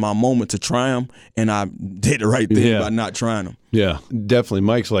like that was my moment to try him, and I did the right thing by not trying him. Yeah, definitely.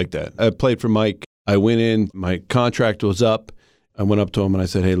 Mike's like that. I played for Mike. I went in. My contract was up. I went up to him and I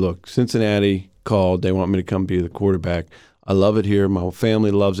said, hey, look, Cincinnati called. They want me to come be the quarterback. I love it here. My whole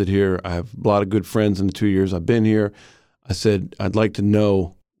family loves it here. I have a lot of good friends in the 2 years I've been here. I said, I'd like to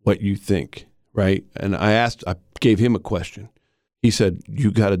know what you think. Right. And I gave him a question. He said,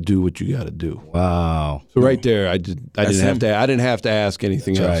 you got to do what you got to do. Wow. So right there, I didn't have to ask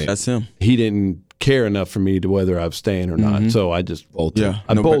anything else. That's him. He didn't care enough for me to whether I was staying or not. So I just bolted. Yeah.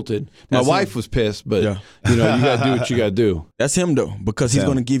 I bolted. My That's wife was pissed, but you got to do what you got to do. That's him, though, because he's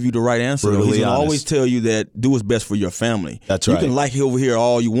going to give you the right answer. He's going to always tell you that do what's best for your family. That's right. You can like over here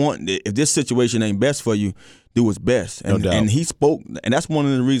all you want. If this situation ain't best for you, do what's best. And, no doubt. And he spoke, and that's one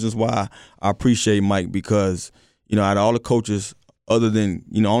of the reasons why I appreciate Mike, because, out of all the coaches, other than,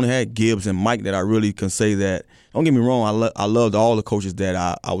 I only had Gibbs and Mike that I really can say that. Don't get me wrong, I loved all the coaches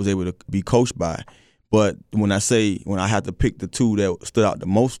that I was able to be coached by. But when I had to pick the two that stood out the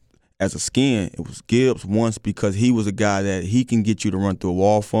most as a skin, it was Gibbs once, because he was a guy that he can get you to run through a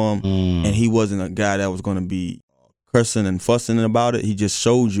wall for him, and he wasn't a guy that was going to be cursing and fussing about it. He just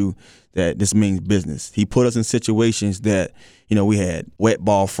showed you that this means business. He put us in situations that, we had wet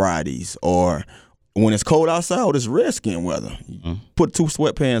ball Fridays, or when it's cold outside, it's redskin weather. Put 2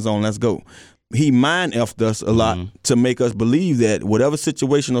 sweatpants on, let's go. He mind-effed us a lot to make us believe that whatever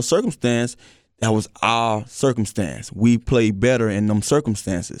situation or circumstance, that was our circumstance. We played better in them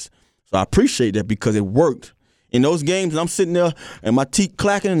circumstances. So I appreciate that, because it worked. In those games, I'm sitting there and my teeth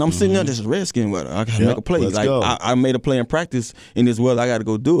clacking, and I'm sitting there, this is redskin weather. I got to make a play. Let's go. I made a play in practice in this weather. I got to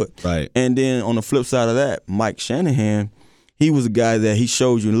go do it. Right. And then on the flip side of that, Mike Shanahan, he was a guy that he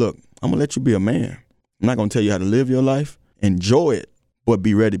showed you, look, I'm going to let you be a man. I'm not going to tell you how to live your life. Enjoy it, but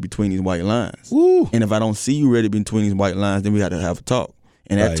be ready between these white lines. Woo. And if I don't see you ready between these white lines, then we got to have a talk.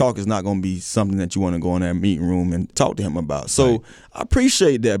 And that Right. talk is not going to be something that you want to go in that meeting room and talk to him about. So I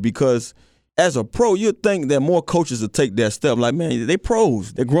appreciate that, because as a pro, you'd think that more coaches would take that step. Like, man, they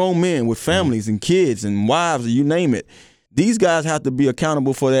pros. They're grown men with families and kids and wives, and you name it. These guys have to be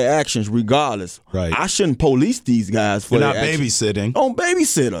accountable for their actions regardless. Right. I shouldn't police these guys for You're their not actions. babysitting. Don't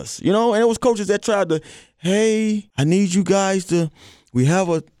babysit us, And it was coaches that tried to, hey, I need you guys we have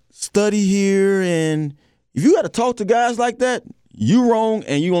a study here, and if you got to talk to guys like that, you wrong,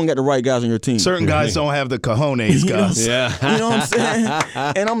 and you don't get the right guys on your team. Certain guys don't have the cojones, Gus. You know what I'm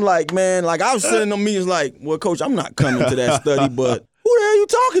saying? And I'm like, man, I was sitting in them meetings like, well, coach, I'm not coming to that study, but who the hell you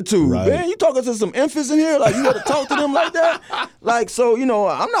talking to, Right. man? You talking to some infants in here? Like, you got to talk to them like that? So,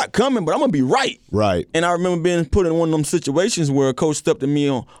 I'm not coming, but I'm going to be right. Right. And I remember being put in one of them situations where a coach stepped at me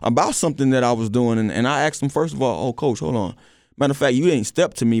about something that I was doing, and I asked him, first of all, oh, coach, hold on. Matter of fact, you ain't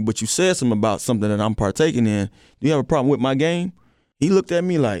stepped to me, but you said something about something that I'm partaking in. Do you have a problem with my game? He looked at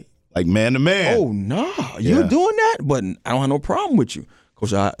me like man to man. oh, nah, you're doing that? But I don't have no problem with you.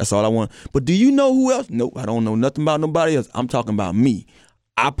 Coach, that's all I want. But do you know who else? Nope, I don't know nothing about nobody else. I'm talking about me.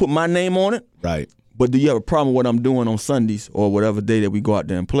 I put my name on it. Right. But do you have a problem with what I'm doing on Sundays or whatever day that we go out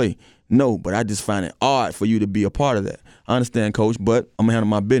there and play? No, but I just find it odd for you to be a part of that. I understand, Coach, but I'm going to handle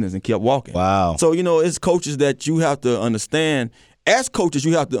my business and kept walking. Wow. So, it's coaches that you have to understand. As coaches,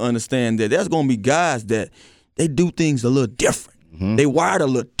 you have to understand that there's going to be guys that they do things a little different. They wired a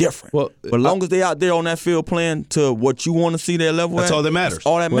little different. Well, but as long as they out there on that field playing to what you want to see their level That's at, all that matters. that's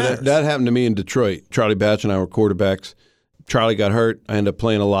all that Well, matters. that happened to me in Detroit. Charlie Batch and I were quarterbacks. Charlie got hurt. I ended up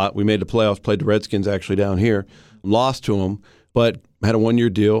playing a lot. We made the playoffs, played the Redskins actually down here. Lost to them, but had a 1-year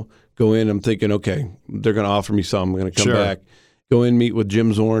deal. Go in, I'm thinking, okay, they're going to offer me something. I'm going to come back. Go in, meet with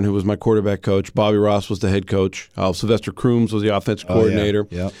Jim Zorn, who was my quarterback coach. Bobby Ross was the head coach. Sylvester Crooms was the offensive coordinator.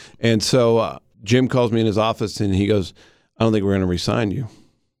 Yeah. And so Jim calls me in his office, and he goes, I don't think we're going to re-sign you.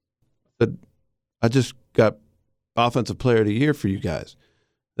 I said, I just got offensive player of the year for you guys.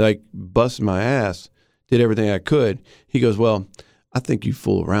 Like, busted my ass, did everything I could. He goes, well, I think you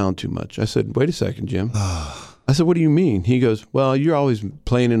fool around too much. I said, wait a second, Jim. I said, what do you mean? He goes, well, you're always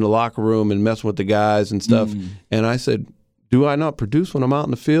playing in the locker room and messing with the guys and stuff. And I said, do I not produce when I'm out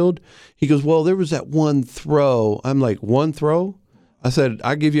in the field? He goes, well, there was that one throw. I'm like, one throw? I said,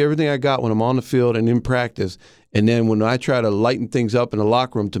 I give you everything I got when I'm on the field and in practice. And then when I try to lighten things up in the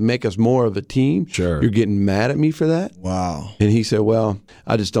locker room to make us more of a team, Sure. You're getting mad at me for that? Wow. And he said, well,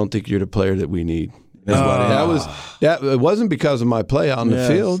 I just don't think you're the player that we need. It wasn't because of my play out on the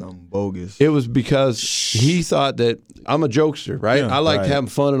field. Something bogus. It was because he thought that I'm a jokester, right? Yeah, I liked having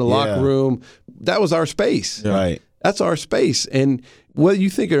fun in the locker room. That was our space. Right. That's our space. And whether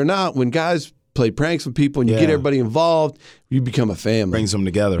you think it or not, when guys play pranks with people and you get everybody involved, you become a family. Brings them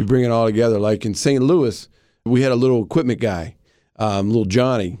together. You bring it all together. Like in St. Louis, we had a little equipment guy, little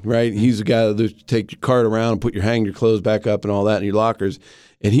Johnny, right? He's the guy that used to take your cart around and hang your clothes back up and all that in your lockers.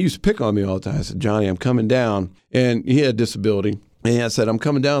 And he used to pick on me all the time. I said, Johnny, I'm coming down. And he had a disability. And I said, I'm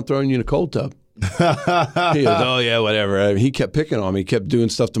coming down throwing you in a cold tub. He goes, oh, yeah, whatever. I mean, he kept picking on me. He kept doing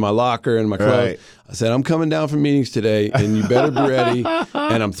stuff to my locker and my clothes. Right. I said, I'm coming down from meetings today, and you better be ready,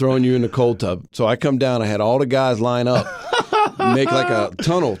 and I'm throwing you in the cold tub. So I come down. I had all the guys line up, make like a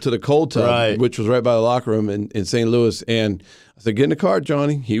tunnel to the cold tub, which was right by the locker room in St. Louis. And I I said, get in the cart,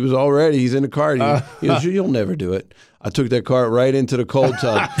 Johnny. He was all ready. He's in the cart. He goes, you'll never do it. I took that cart right into the cold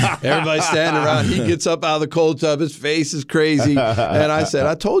tub. Everybody's standing around. He gets up out of the cold tub. His face is crazy. And I said,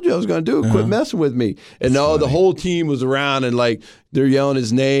 I told you I was going to do it. Quit messing with me. And the whole team was around and like they're yelling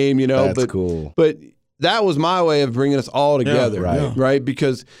his name, That's cool. But that was my way of bringing us all together, right?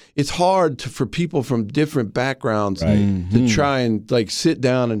 Because it's hard for people from different backgrounds to try and like sit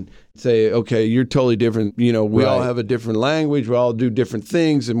down and say, okay, you're totally different. We all have a different language. We all do different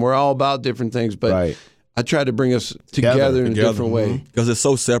things, and we're all about different things. But I try to bring us together in a different way. Because it's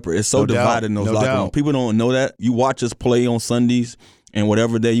so separate. It's so divided in those locker rooms. People don't know that. You watch us play on Sundays and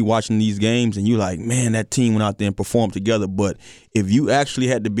whatever day you watching these games, and you like, man, that team went out there and performed together. But if you actually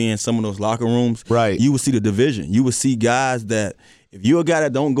had to be in some of those locker rooms, you would see the division. You would see guys that, if you're a guy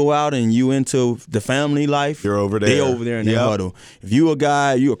that don't go out and you into the family life, you're over there. They over there in their huddle. If you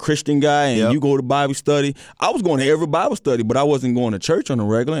a Christian guy and you go to Bible study, I was going to every Bible study, but I wasn't going to church on the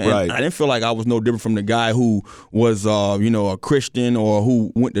regular. And I didn't feel like I was no different from the guy who was, a Christian or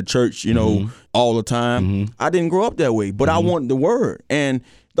who went to church, all the time. I didn't grow up that way, but I wanted the word. And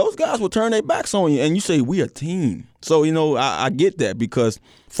those guys will turn their backs on you, and you say, we a team. So, I get that because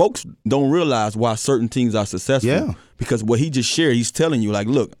folks don't realize why certain teams are successful. Yeah. Because what he just shared, he's telling you, like,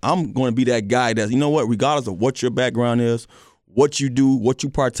 look, I'm going to be that guy that, regardless of what your background is, what you do, what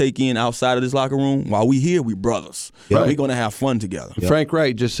you partake in outside of this locker room, while we here, we brothers. We're going to have fun together. Frank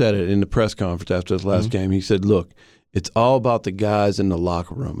Wright just said it in the press conference after his last game. He said, look, it's all about the guys in the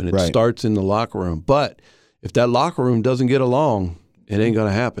locker room, and it starts in the locker room. But if that locker room doesn't get along, it ain't going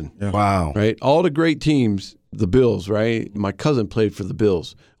to happen. Yeah. Wow. Right? All the great teams, the Bills, right? My cousin played for the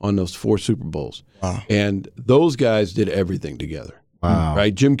Bills on those 4 Super Bowls. Wow. And those guys did everything together. Wow.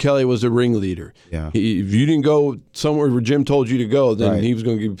 Right? Jim Kelly was the ringleader. Yeah. If you didn't go somewhere where Jim told you to go, then he was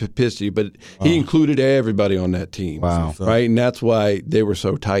going to get pissed at you. But he included everybody on that team. Wow. Right? And that's why they were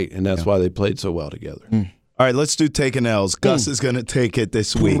so tight, and that's why they played so well together. All right, let's do taking L's. Gus is going to take it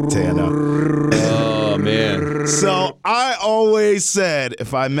this week, Tana. Oh, man. So I always said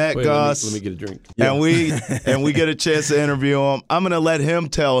if I met Gus, let me get a drink. And we get a chance to interview him, I'm going to let him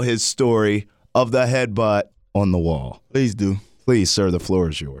tell his story of the headbutt on the wall. Please do. Please, sir, the floor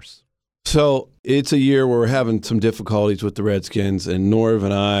is yours. So it's a year where we're having some difficulties with the Redskins, and Norv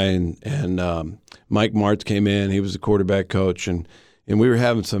and I and Mike Martz came in. He was the quarterback coach, and we were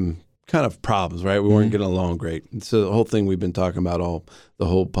having some kind of problems, right? We weren't getting along great. So the whole thing we've been talking about the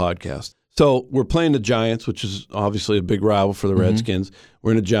whole podcast. So we're playing the Giants, which is obviously a big rival for the Redskins.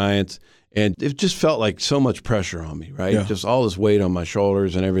 We're in the Giants, and it just felt like so much pressure on me, right? Just all this weight on my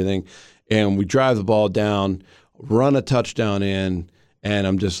shoulders and everything. And we drive the ball down, run a touchdown in, and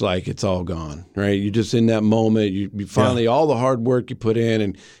I'm just like, it's all gone, right? You're just in that moment. You finally, all the hard work you put in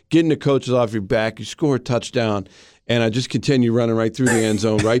and getting the coaches off your back, you score a touchdown. And I just continue running right through the end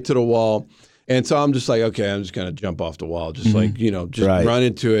zone, right to the wall. And so I'm just like, okay, I'm just going to jump off the wall, just run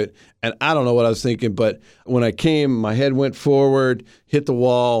into it. And I don't know what I was thinking, but when I came, my head went forward, hit the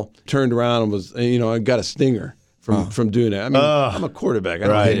wall, turned around, and I got a stinger from doing that. I mean, I'm a quarterback. I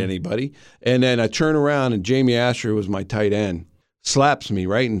don't hit anybody. And then I turn around, and Jamie Asher was my tight end, slaps me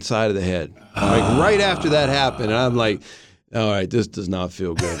right inside of the head. Like right after that happened, and I'm like, all right, this does not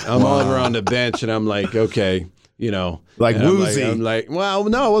feel good. I'm over on the bench, and I'm like, okay. Like woozy. I'm like, well,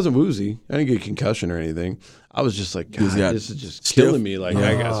 no, I wasn't woozy. I didn't get a concussion or anything. I was just like, God, this is just killing me. Like,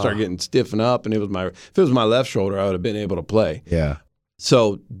 I got to start getting stiffened up. And if it was my left shoulder, I would have been able to play. Yeah.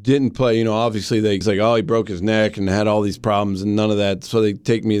 So didn't play. Obviously it's like, oh, he broke his neck and had all these problems and none of that. So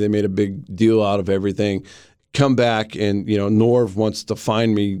they made a big deal out of everything. Come back and, Norv wants to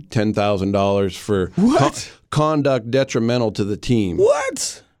fine me $10,000 for conduct detrimental to the team.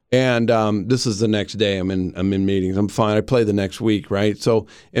 What? And this is the next day. I'm in meetings. I'm fine. I play the next week, right? So,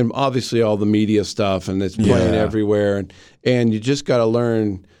 and obviously all the media stuff, and it's playing everywhere. And you just got to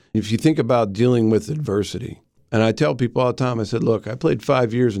learn, if you think about dealing with adversity. And I tell people all the time, I said, look, I played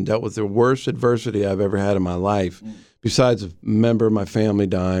 5 years and dealt with the worst adversity I've ever had in my life, besides a member of my family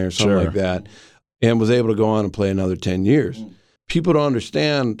dying or something like that, and was able to go on and play another 10 years. People don't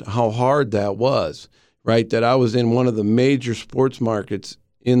understand how hard that was, right? That I was in one of the major sports markets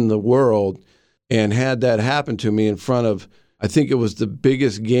in the world and had that happen to me in front of, I think it was the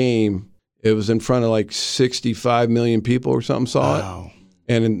biggest game. It was in front of like 65 million people or something saw it.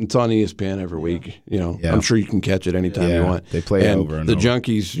 And it's on ESPN every week. I'm sure you can catch it anytime you want. They play it over and the over.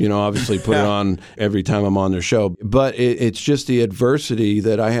 Junkies, obviously put it on every time I'm on their show. But it's just the adversity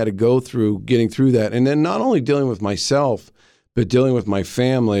that I had to go through, getting through that. And then not only dealing with myself, but dealing with my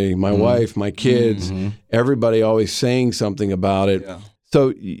family, my wife, my kids, everybody always saying something about it. Yeah.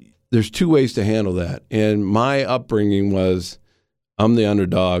 So there's two ways to handle that. And my upbringing was I'm the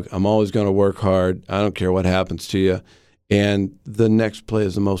underdog. I'm always going to work hard. I don't care what happens to you. And the next play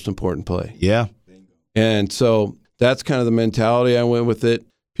is the most important play. Yeah. And so that's kind of the mentality I went with it.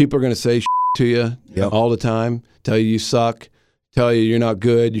 People are going to say to you all the time, tell you suck, tell you you're not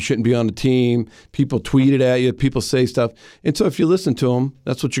good, you shouldn't be on the team. People tweet it at you, people say stuff. And so if you listen to them,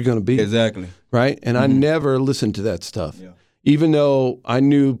 that's what you're going to be. Exactly. Right? And I never listened to that stuff. Yeah. Even though I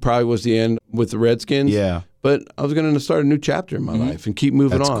knew probably was the end with the Redskins. Yeah. But I was going to start a new chapter in my life and keep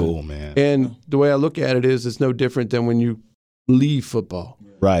moving on. That's cool, man. And the way I look at it is it's no different than when you leave football.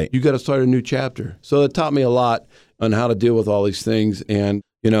 Right. You got to start a new chapter. So it taught me a lot on how to deal with all these things. And,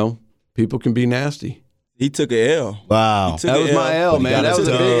 people can be nasty. He took an L. Wow. That was my L, man. That was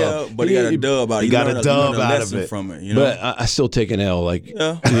a big L. But he got a dub out of it. He got a dub out of it. From it, But I still take an L.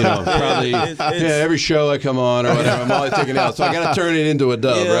 Probably every show I come on or whatever, I'm always taking an L. So I got to turn it into a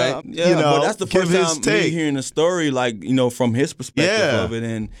dub, right? Yeah, but that's the first time me hearing the story, from his perspective of it.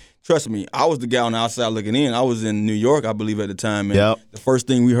 And trust me, I was the guy on the outside looking in. I was in New York, I believe, at the time. And the first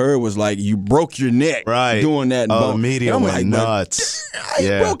thing we heard was you broke your neck doing that. The media went nuts. He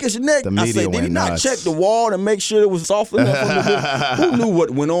broke his neck. I said, did he not check the wall to make sure it was soft enough? Who knew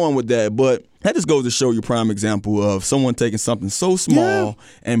what went on with that? But that just goes to show you prime example of someone taking something so small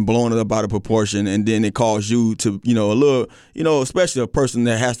and blowing it up out of proportion, and then it calls you to, a little, especially a person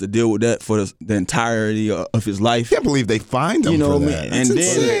that has to deal with that for the entirety of his life. I can't believe they fined him for that. And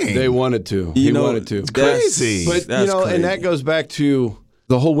then they wanted to. He wanted to. It's crazy. But, crazy. And that goes back to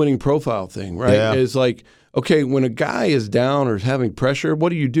the whole winning profile thing, right? Yeah. It's okay, when a guy is down or is having pressure,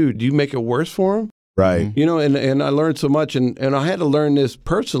 what do? Do you make it worse for him? Right. And I learned so much, and I had to learn this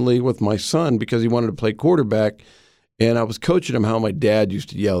personally with my son because he wanted to play quarterback, and I was coaching him how my dad used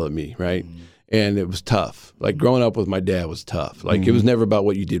to yell at me, right? Mm-hmm. And it was tough. Growing up with my dad was tough. It was never about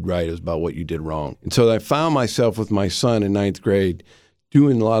what you did right, it was about what you did wrong. And so I found myself with my son in 9th grade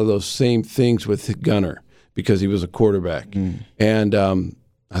doing a lot of those same things with Gunner because he was a quarterback. And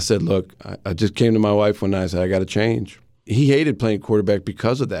I said, look, I just came to my wife one night and I said, I got to change. He hated playing quarterback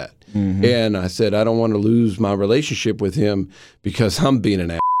because of that. Mm-hmm. And I said, I don't want to lose my relationship with him because I'm being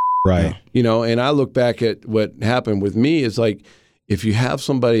an ass. Right. And I look back at what happened with me is if you have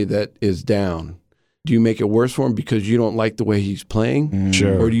somebody that is down, do you make it worse for him because you don't like the way he's playing? Mm-hmm.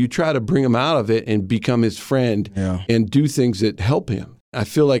 Sure. Or do you try to bring him out of it and become his friend and do things that help him? I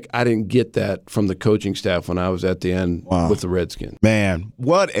feel like I didn't get that from the coaching staff when I was at the end with the Redskins. Man,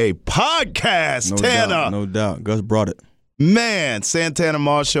 what a podcast, Tana. No doubt. Gus brought it. Man, Santana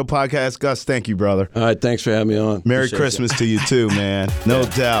Moss Show podcast. Gus, thank you, brother. All right, thanks for having me on. Merry Christmas to you, too, man. No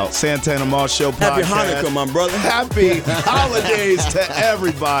doubt. Santana Moss Show podcast. Happy Hanukkah, my brother. Happy holidays to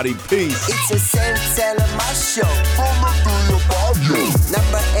everybody. Peace. It's a Santana Moss Show.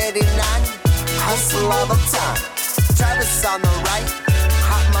 Number 89, hustle all the time. Travis on the right,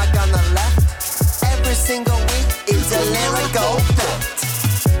 hot mic on the left. Every single week, it's a lyrical fact.